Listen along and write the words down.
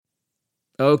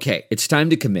Okay, it's time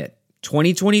to commit.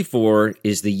 2024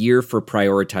 is the year for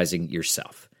prioritizing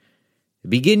yourself.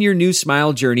 Begin your new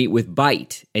smile journey with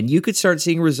Byte, and you could start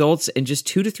seeing results in just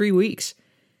 2 to 3 weeks.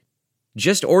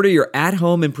 Just order your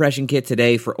at-home impression kit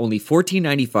today for only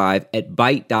 $14.95 at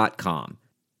Byte.com.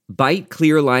 Byte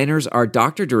clear liners are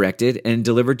doctor-directed and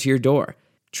delivered to your door.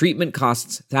 Treatment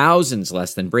costs thousands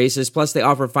less than braces, plus they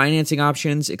offer financing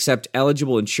options, accept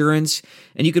eligible insurance,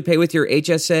 and you could pay with your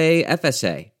HSA,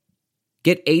 FSA.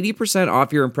 Get 80%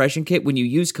 off your impression kit when you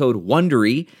use code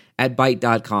WONDERY at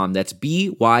Byte.com. That's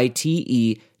BYTE.com.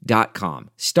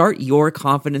 Start your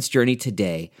confidence journey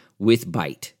today with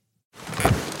Byte.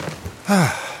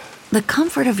 The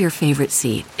comfort of your favorite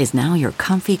seat is now your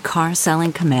comfy car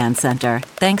selling command center,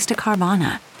 thanks to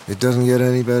Carvana. It doesn't get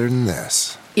any better than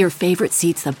this. Your favorite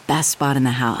seat's the best spot in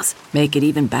the house. Make it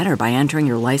even better by entering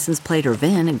your license plate or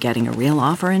VIN and getting a real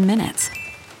offer in minutes.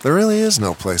 There really is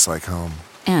no place like home.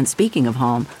 And speaking of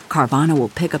home, Carvana will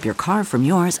pick up your car from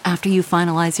yours after you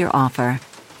finalize your offer.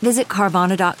 Visit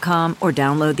Carvana.com or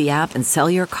download the app and sell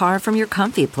your car from your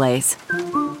comfy place.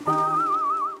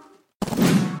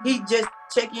 He just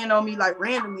check in on me like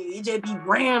randomly. It just be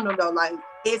random though. Like,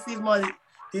 it's 6 months,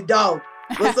 the dog.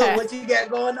 What's up? What you got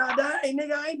going on? Hey,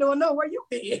 nigga, I ain't doing no. Where you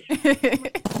been?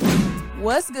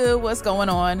 What's good? What's going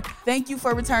on? Thank you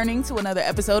for returning to another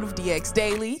episode of DX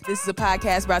Daily. This is a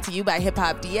podcast brought to you by Hip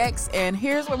Hop DX, and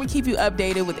here's where we keep you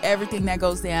updated with everything that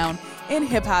goes down in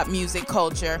hip hop music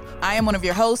culture. I am one of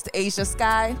your hosts, Asia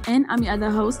Sky. And I'm your other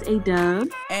host, A-Dub.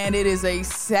 And it is a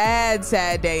sad,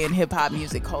 sad day in hip hop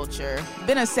music culture.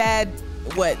 Been a sad,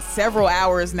 several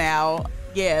hours now.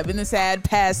 Yeah, been a sad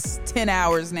past 10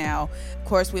 hours now. Of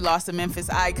course, we lost a Memphis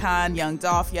icon, Young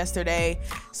Dolph, yesterday,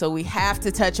 so we have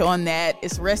to touch on that.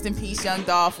 It's rest in peace, Young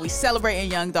Dolph. We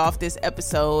celebrating Young Dolph this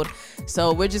episode,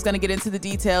 so we're just going to get into the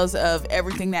details of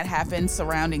everything that happened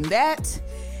surrounding that.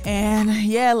 And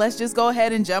yeah, let's just go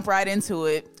ahead and jump right into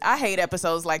it. I hate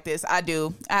episodes like this. I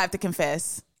do. I have to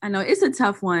confess. I know, it's a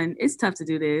tough one. It's tough to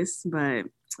do this, but...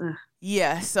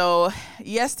 Yeah, so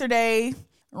yesterday,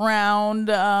 around,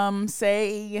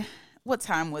 what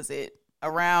time was it?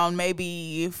 Around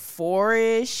maybe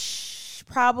 4-ish,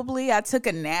 probably. I took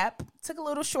a nap, took a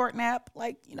little short nap,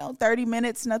 30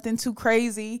 minutes, nothing too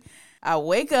crazy. I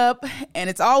wake up and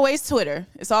it's always Twitter.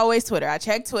 I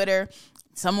check Twitter.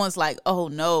 Someone's like, oh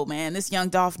no, man, this Young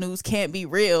Dolph news can't be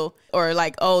real. Or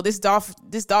like, oh, this Dolph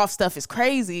stuff is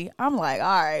crazy. I'm like,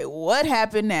 all right, what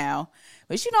happened now?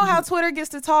 But you know how Twitter gets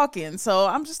to talking. So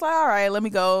I'm just like, all right, let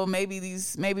me go. Maybe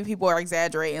people are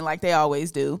exaggerating like they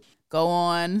always do. Go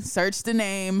on, search the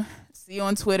name, see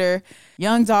on Twitter,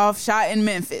 Young Dolph shot in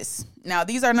Memphis. Now,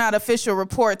 these are not official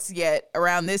reports yet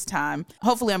around this time.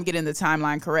 Hopefully I'm getting the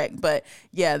timeline correct. But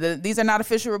yeah, these are not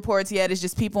official reports yet. It's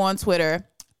just people on Twitter.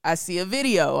 I see a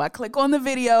video. I click on the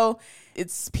video.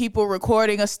 It's people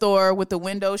recording a store with the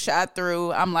window shot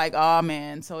through. I'm like, oh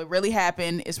man, so it really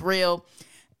happened. It's real.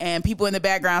 And people in the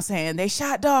background saying, they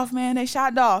shot Dolph, man, they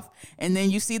shot Dolph. And then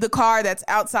you see the car that's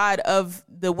outside of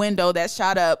the window that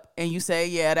shot up. And you say,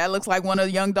 yeah, that looks like one of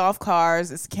the Young Dolph cars.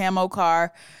 It's a camo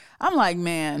car. I'm like,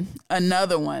 man,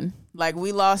 another one. Like,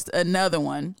 we lost another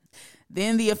one.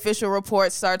 Then the official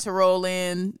reports start to roll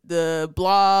in, the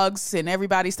blogs, and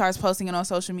everybody starts posting it on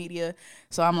social media.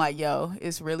 So I'm like, yo,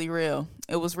 it's really real.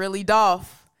 It was really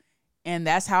Dolph. And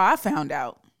that's how I found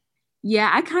out.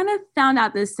 Yeah, I kind of found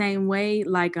out the same way.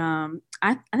 Like, I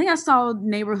think I saw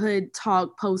Neighborhood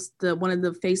Talk post one of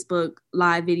the Facebook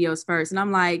live videos first. And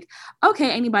I'm like, okay,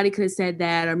 anybody could have said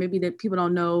that, or maybe that people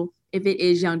don't know if it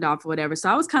is Young Dolph or whatever. So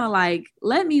I was kind of like,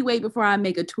 let me wait before I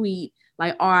make a tweet,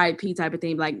 like RIP type of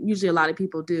thing, like usually a lot of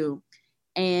people do.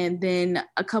 And then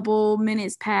a couple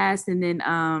minutes passed, and then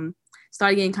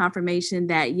started getting confirmation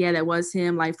that, yeah, that was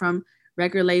him, like from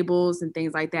record labels and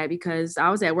things like that, because I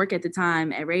was at work at the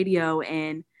time at radio,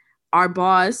 and our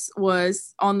boss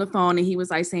was on the phone and he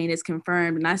was like saying it's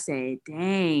confirmed. And I said,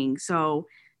 dang. So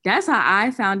that's how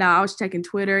I found out. I was checking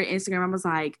Twitter, Instagram. I was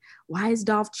like, why is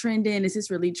Dolph trending? Is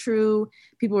this really true?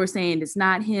 People were saying it's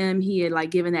not him. He had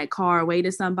like given that car away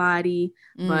to somebody,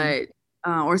 but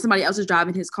or somebody else was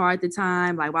driving his car at the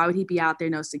time. Like, why would he be out there?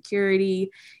 No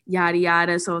security, yada,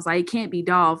 yada. So it's like, it can't be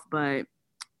Dolph, but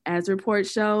as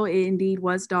reports show, it indeed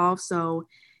was Dolph. So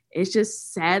it's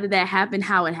just sad that happened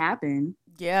how it happened.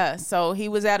 Yeah, so he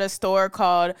was at a store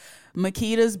called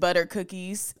Makita's Butter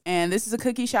Cookies, and this is a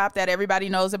cookie shop that everybody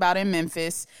knows about in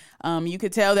Memphis. You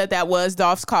could tell that was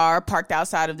Dolph's car parked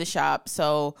outside of the shop.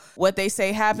 So what they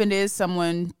say happened is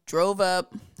someone drove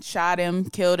up, shot him,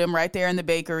 killed him right there in the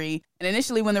bakery. And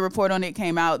initially when the report on it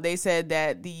came out, they said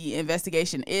that the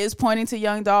investigation is pointing to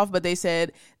young Dolph, but they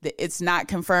said that it's not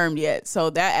confirmed yet.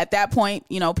 So that at that point,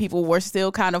 people were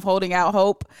still kind of holding out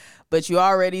hope. But you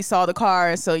already saw the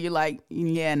car, so you're like,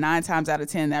 yeah, 9 times out of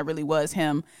 10, that really was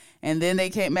him. And then they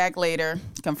came back later,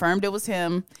 confirmed it was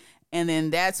him. And then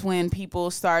that's when people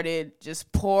started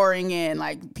just pouring in.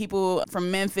 Like, people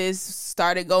from Memphis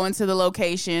started going to the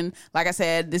location. Like I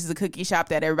said, this is a cookie shop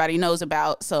that everybody knows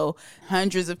about. So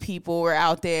hundreds of people were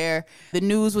out there. The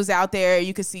news was out there.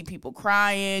 You could see people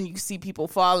crying. You could see people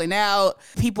falling out.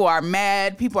 People are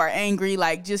mad. People are angry.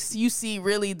 Like, just you see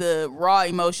really the raw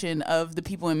emotion of the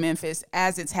people in Memphis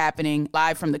as it's happening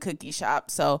live from the cookie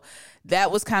shop. So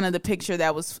that was kind of the picture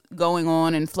that was going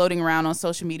on and floating around on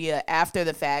social media after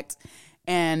the fact.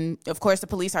 And of course, the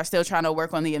police are still trying to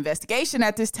work on the investigation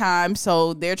at this time.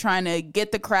 So they're trying to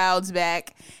get the crowds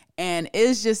back. And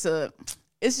it's just a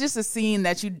scene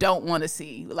that you don't want to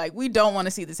see. Like, we don't want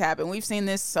to see this happen. We've seen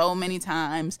this so many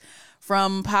times,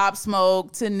 from Pop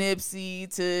Smoke to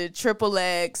Nipsey to Triple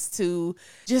X to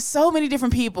just so many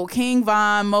different people. King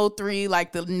Von, Mo3,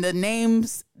 like the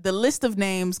names, the list of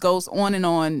names goes on and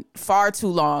on far too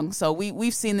long. So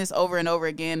we've seen this over and over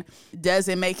again.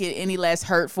 Doesn't make it any less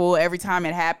hurtful every time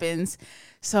it happens.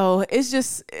 So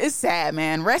it's sad,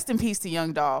 man. Rest in peace to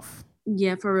young Dolph.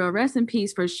 Yeah, for real. Rest in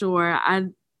peace for sure.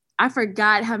 I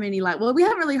forgot how many, we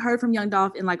haven't really heard from young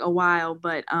Dolph in a while,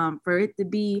 but for it to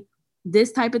be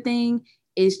this type of thing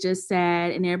is just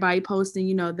sad. And everybody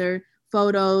posting, their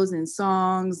photos and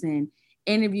songs and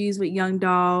interviews with young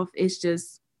Dolph. It's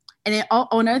just, and then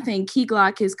another thing, Key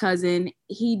Glock, his cousin,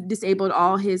 he disabled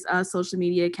all his social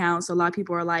media accounts. So a lot of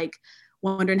people are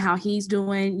wondering how he's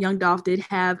doing. Young Dolph did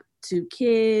have 2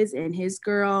 kids, and his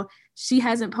girl, she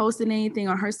hasn't posted anything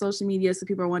on her social media. So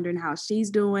people are wondering how she's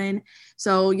doing.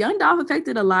 So young Dolph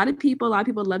affected a lot of people. A lot of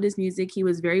people loved his music. He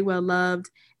was very well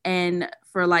loved. And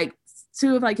for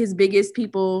 2 of his biggest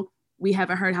people, we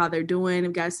haven't heard how they're doing.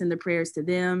 We've got to send the prayers to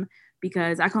them,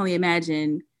 because I can only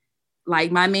imagine,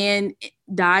 my man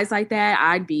dies like that,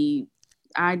 I'd be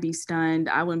stunned.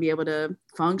 I wouldn't be able to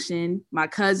function. My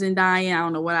cousin dying, I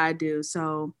don't know what I'd do.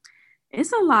 So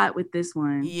it's a lot with this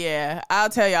one. Yeah, I'll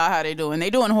tell y'all how they're doing.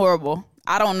 They're doing horrible.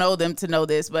 I don't know them to know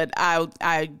this, but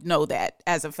I know that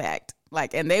as a fact.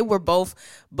 And they were both,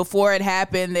 before it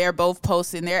happened, they're both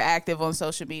posting. They're active on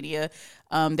social media.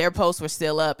 Their posts were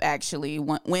still up, actually,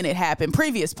 when it happened,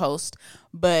 previous post.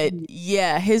 But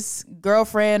yeah, his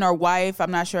girlfriend or wife,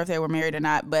 I'm not sure if they were married or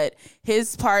not, but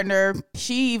his partner,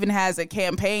 she even has a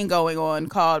campaign going on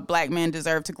called Black Men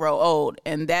Deserve to Grow Old.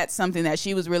 And that's something that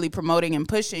she was really promoting and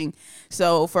pushing.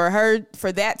 So for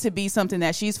that to be something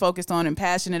that she's focused on and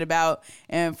passionate about,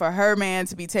 and for her man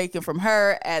to be taken from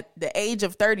her at the age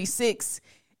of 36,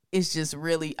 is just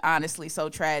really, honestly, so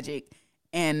tragic.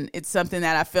 And it's something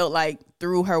that I felt like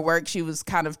through her work, she was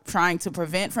kind of trying to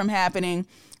prevent from happening.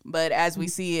 But as we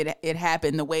see it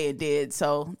happened the way it did.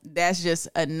 So that's just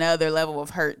another level of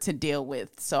hurt to deal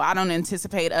with. So I don't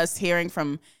anticipate us hearing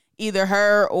from either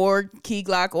her or Key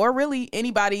Glock or really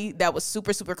anybody that was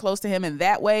super, super close to him in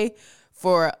that way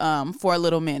for a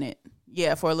little minute.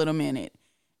 Yeah, for a little minute.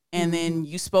 And then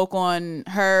you spoke on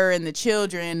her and the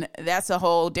children. That's a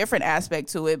whole different aspect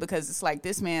to it, because it's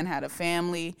this man had a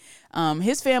family.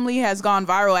 His family has gone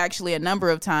viral actually a number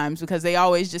of times, because they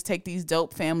always just take these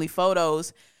dope family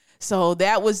photos. So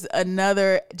that was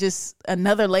another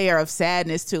layer of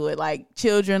sadness to it.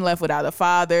 Children left without a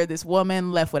father. This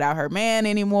woman left without her man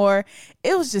anymore.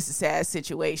 It was just a sad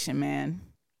situation, man.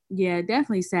 Yeah,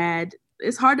 definitely sad.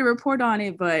 It's hard to report on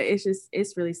it, but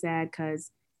it's really sad,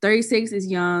 because 36 is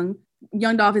young.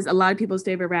 Young Dolph is a lot of people's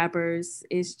favorite rappers.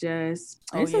 It's a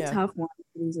tough one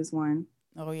to lose this one.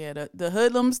 Oh yeah, the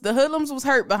hoodlums was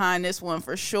hurt behind this one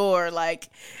for sure.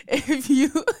 If you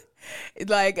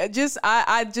I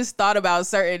just thought about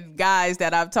certain guys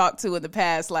that I've talked to in the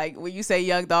past. When you say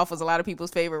Young Dolph was a lot of people's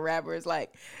favorite rappers,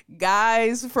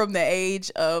 guys from the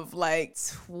age of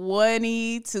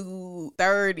 20 to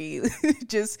 30,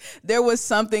 just there was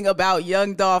something about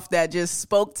Young Dolph that just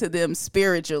spoke to them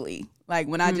spiritually.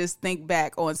 When I just think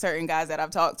back on certain guys that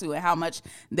I've talked to and how much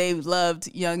they loved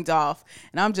Young Dolph.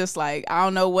 And I'm just I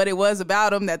don't know what it was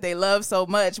about them that they loved so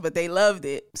much, but they loved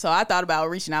it. So I thought about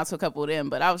reaching out to a couple of them,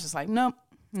 but I was just nope,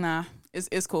 nah,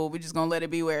 it's cool. We're just going to let it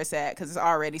be where it's at, because it's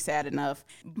already sad enough.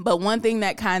 But one thing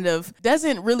that kind of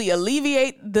doesn't really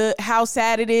alleviate how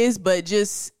sad it is, but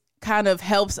just kind of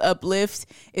helps uplift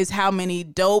is how many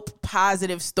dope,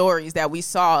 positive stories that we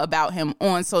saw about him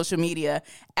on social media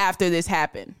after this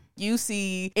happened. You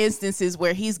see instances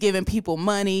where he's giving people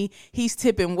money. He's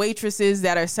tipping waitresses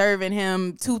that are serving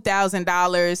him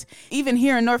 $2,000. Even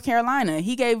here in North Carolina,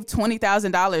 he gave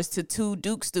 $20,000 to 2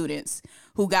 Duke students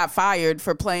who got fired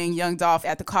for playing Young Dolph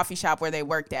at the coffee shop where they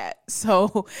worked at.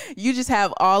 So you just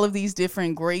have all of these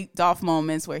different great Dolph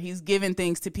moments where he's giving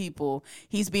things to people.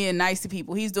 He's being nice to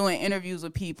people. He's doing interviews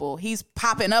with people. He's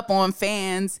popping up on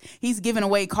fans. He's giving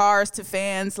away cars to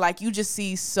fans. Like, you just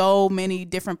see so many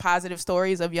different positive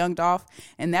stories of Young Dolph.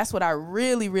 And that's what I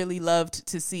really, really loved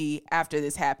to see after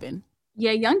this happened.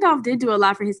 Yeah, Young Dolph did do a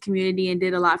lot for his community and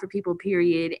did a lot for people,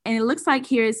 period. And it looks like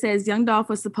here it says Young Dolph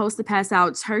was supposed to pass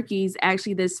out turkeys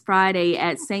actually this Friday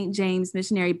at St. James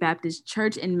Missionary Baptist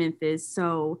Church in Memphis.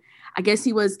 So I guess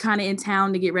he was kind of in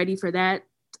town to get ready for that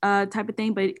type of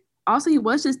thing. But also, he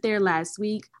was just there last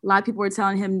week. A lot of people were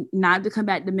telling him not to come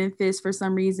back to Memphis for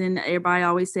some reason. Everybody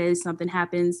always says something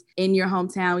happens in your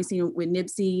hometown. We've seen it with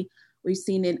Nipsey. We've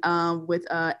seen it with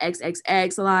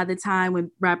XXX a lot of the time when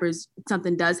rappers,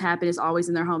 something does happen, it's always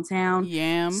in their hometown.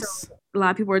 Yams. So a lot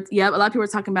of people were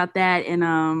talking about that.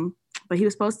 And but he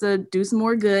was supposed to do some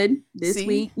more good this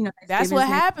week. You know, that's what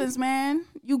happens, man.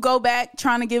 You go back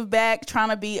trying to give back, trying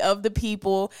to be of the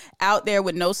people out there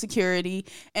with no security.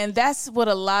 And that's what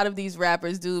a lot of these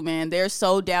rappers do, man. They're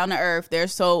so down to earth. They're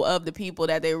so of the people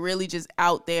that they're really just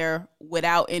out there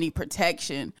without any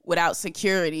protection, without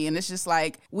security. And it's just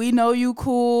like, we know you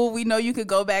cool. We know you could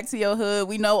go back to your hood.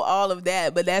 We know all of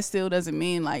that. But that still doesn't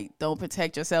mean, like, don't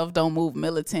protect yourself. Don't move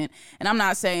militant. And I'm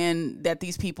not saying that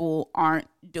these people aren't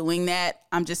doing that.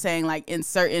 I'm just saying, like, in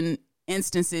certain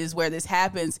instances where this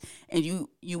happens and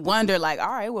you wonder, like, all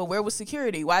right, well, where was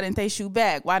security? Why didn't they shoot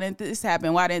back? Why didn't this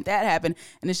happen? Why didn't that happen?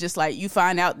 And it's just like, you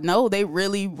find out, no, they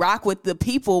really rock with the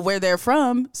people where they're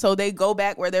from. So they go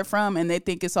back where they're from and they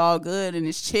think it's all good and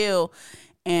it's chill.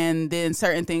 And then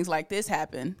certain things like this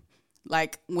happen.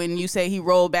 Like when you say he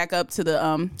rolled back up to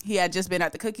the, he had just been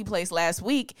at the cookie place last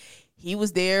week. He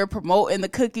was there promoting the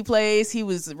cookie place. He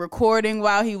was recording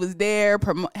while he was there,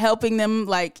 helping them,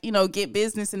 like, you know, get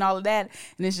business and all of that.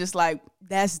 And it's just like,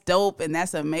 that's dope. And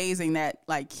that's amazing that,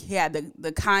 like, he had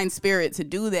the kind spirit to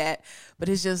do that. But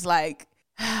it's just like,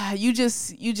 you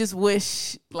just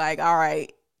wish, like, all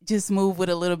right, just move with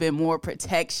a little bit more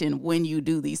protection when you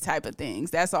do these type of things.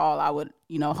 That's all I would,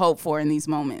 you know, hope for in these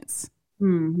moments.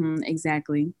 Mm-hmm,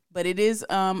 exactly. But it is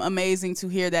amazing to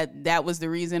hear that that was the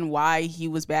reason why he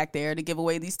was back there, to give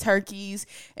away these turkeys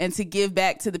and to give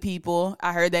back to the people.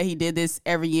 I heard that he did this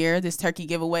every year, this turkey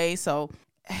giveaway. So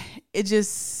it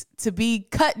just, to be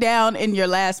cut down in your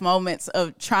last moments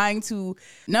of trying to,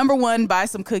 number one, buy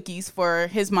some cookies for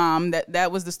his mom. That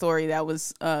was the story that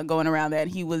was going around, that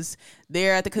he was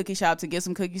there at the cookie shop to get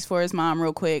some cookies for his mom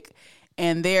real quick.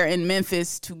 And there in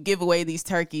Memphis to give away these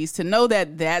turkeys, to know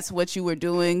that that's what you were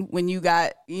doing when you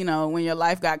got, you know, when your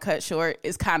life got cut short,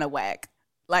 is kind of whack.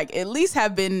 Like, at least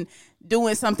have been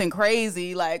doing something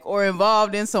crazy, like, or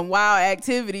involved in some wild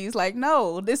activities. Like,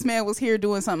 no, this man was here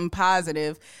doing something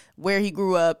positive where he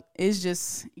grew up. It's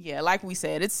just, yeah, like we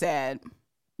said, it's sad.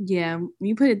 Yeah, when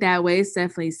you put it that way, it's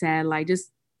definitely sad. Like,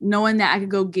 just knowing that I could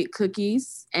go get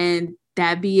cookies and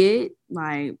that be it,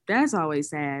 like, that's always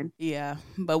sad. Yeah,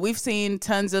 but we've seen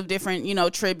tons of different, you know,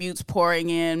 tributes pouring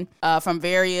in from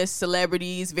various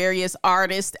celebrities, various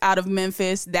artists out of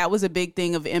Memphis. That was a big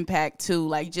thing of impact too,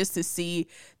 like, just to see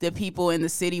the people in the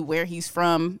city where he's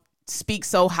from speak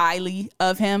so highly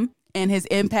of him and his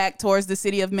impact towards the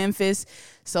city of Memphis.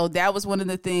 So that was one of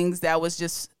the things that was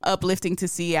just uplifting to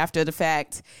see after the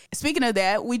fact. Speaking of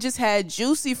that, we just had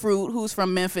Juicy Fruit, who's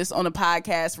from Memphis, on a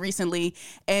podcast recently.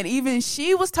 And even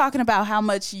she was talking about how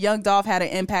much Young Dolph had an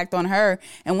impact on her.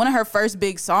 And one of her first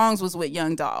big songs was with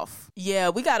Young Dolph. Yeah,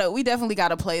 we definitely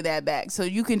gotta play that back so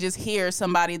you can just hear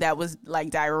somebody that was, like,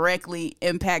 directly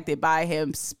impacted by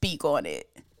him speak on it.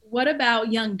 What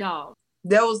about Young Dolph?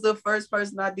 That was the first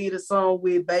person I did a song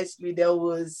with. Basically, that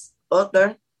was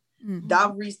Uther. Mm-hmm.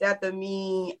 Dolph reached out to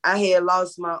me. I had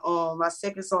lost my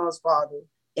second son's father.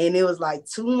 And it was like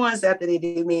 2 months after they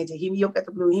did, man, to hit me up at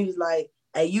the blue. He was like,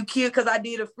 hey, you killed, because I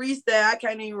did a freestyle. I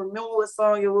can't even remember what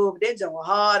song it was, but that joint was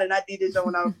hard. And I did this joint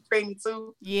when I was pregnant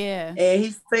too. Yeah. And he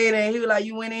said that, he was like,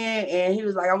 you went in, and he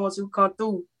was like, I want you to come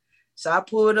through. So I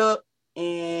pulled up,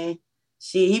 and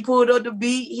he pulled up the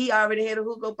beat. He already had a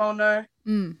hook up on there.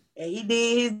 Mm. And he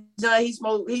did his joint.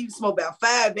 He smoked about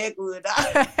 5 backwoods.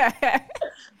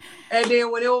 And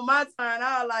then when it was my turn,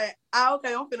 I was like,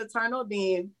 okay, I'm finna turn up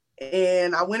then.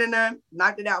 And I went in there,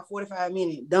 knocked it out 45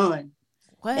 minutes, done.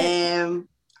 What? And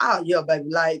Oh yeah, baby.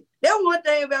 Like that one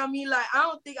thing about me, like I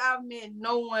don't think I've met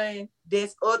no one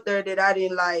that's up there that I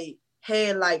didn't like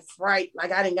had like fright,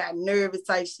 like I didn't got nervous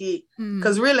type shit.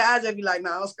 Cause really I just be like,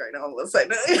 nah, I'm straight. I don't want to say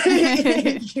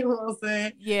nothing. You know what I'm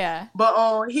saying? Yeah.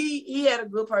 But he had a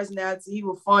good personality. He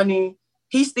was funny.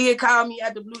 He still called me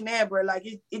at the blue now, bro. Like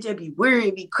it just be weird,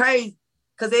 it be crazy.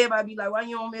 Cause everybody be like, why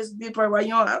you don't mess with this person? Why you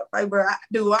don't? I'm like, bro, I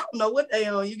don't know what they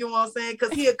on. You get what I'm saying?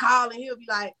 Cause he'll call and he'll be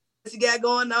like, what you got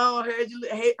going on? Heard you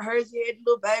had the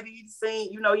little baby. He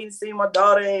seen my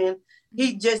daughter, and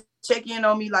he just check in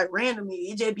on me like randomly.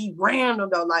 It just be random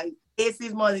though. Like it's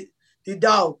his money, the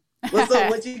dog. What's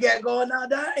up? What you got going on?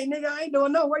 Hey nigga, I ain't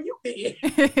doing no. Where you been?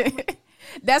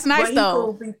 That's nice though.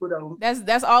 Cool people, though.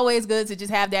 That's always good to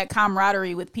just have that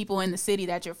camaraderie with people in the city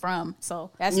that you're from.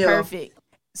 So that's perfect.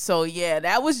 So yeah,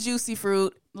 that was Juicy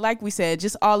Fruit. Like we said,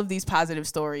 just all of these positive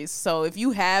stories. So if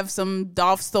you have some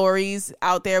Dolph stories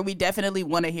out there, we definitely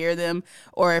want to hear them,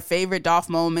 or favorite Dolph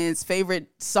moments, favorite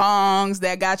songs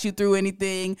that got you through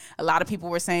anything. A lot of people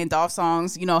were saying Dolph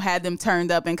songs, had them turned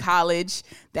up in college.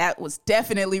 That was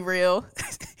definitely real.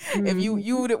 If you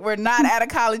were not at a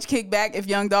college kickback if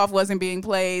Young Dolph wasn't being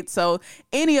played. So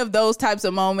any of those types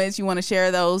of moments, you want to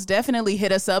share those, definitely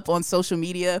hit us up on social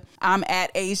media. I'm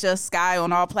at Asia Sky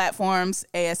on all platforms.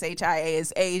 ASHIA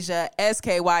is Asia,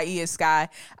 SKYE is Sky.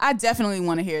 I definitely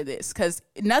want to hear this because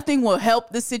nothing will help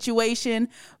the situation,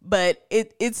 but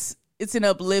it's an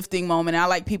uplifting moment. I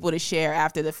like people to share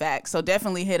after the fact. So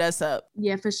definitely hit us up.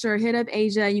 Yeah, for sure. Hit up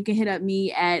Asia. You can hit up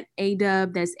me at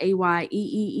ADUB. That's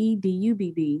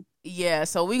AYEEEDUBB. Yeah,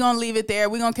 so we're going to leave it there.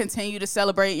 We're going to continue to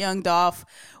celebrate Young Dolph.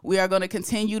 We are going to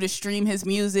continue to stream his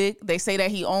music. They say that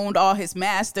he owned all his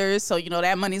masters. So,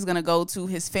 that money's going to go to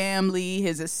his family,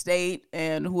 his estate,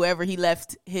 and whoever he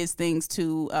left his things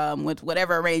to with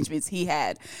whatever arrangements he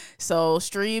had. So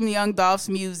stream Young Dolph's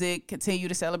music, continue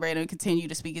to celebrate him, continue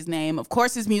to speak his name. Of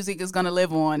course, his music is going to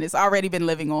live on. It's already been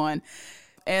living on.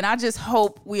 And I just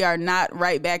hope we are not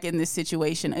right back in this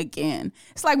situation again.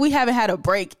 It's like we haven't had a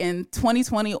break in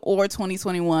 2020 or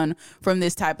 2021 from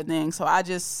this type of thing. So I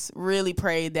just really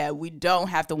pray that we don't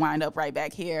have to wind up right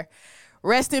back here.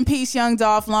 Rest in peace, Young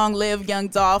Dolph. Long live Young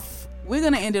Dolph. We're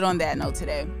going to end it on that note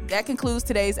today. That concludes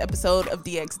today's episode of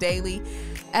DX Daily.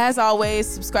 As always,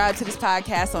 subscribe to this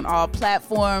podcast on all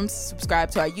platforms.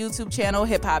 Subscribe to our YouTube channel,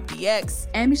 Hip Hop DX.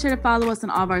 And be sure to follow us on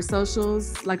all of our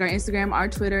socials, like our Instagram, our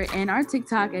Twitter, and our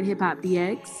TikTok at Hip Hop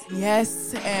DX.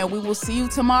 Yes, and we will see you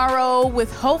tomorrow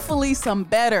with hopefully some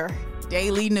better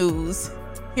daily news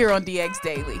here on DX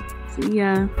Daily. See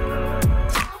ya.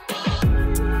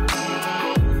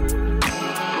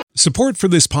 Support for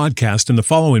this podcast and the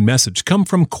following message come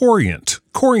from Corient.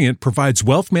 Corient provides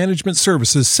wealth management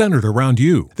services centered around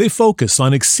you. They focus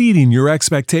on exceeding your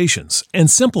expectations and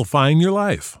simplifying your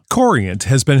life. Corient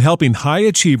has been helping high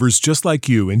achievers just like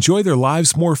you enjoy their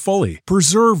lives more fully,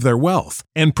 preserve their wealth,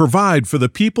 and provide for the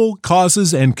people,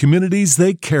 causes, and communities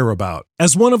they care about.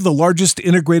 As one of the largest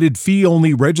integrated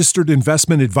fee-only registered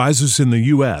investment advisors in the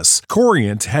U.S.,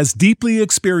 Corient has deeply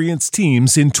experienced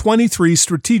teams in 23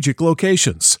 strategic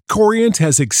locations. Corient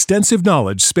has extensive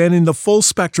knowledge spanning the full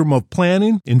spectrum of planning,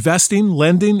 investing,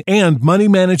 lending, and money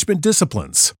management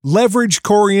disciplines. Leverage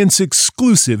Corient's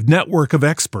exclusive network of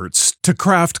experts to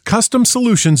craft custom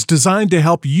solutions designed to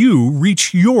help you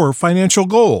reach your financial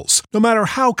goals, no matter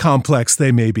how complex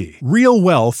they may be. Real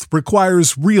wealth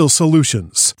requires real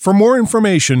solutions. For more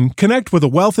information, connect with a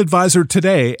wealth advisor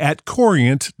today at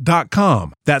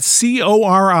Corient.com. That's Corient.com.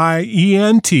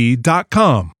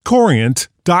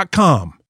 Corient.com.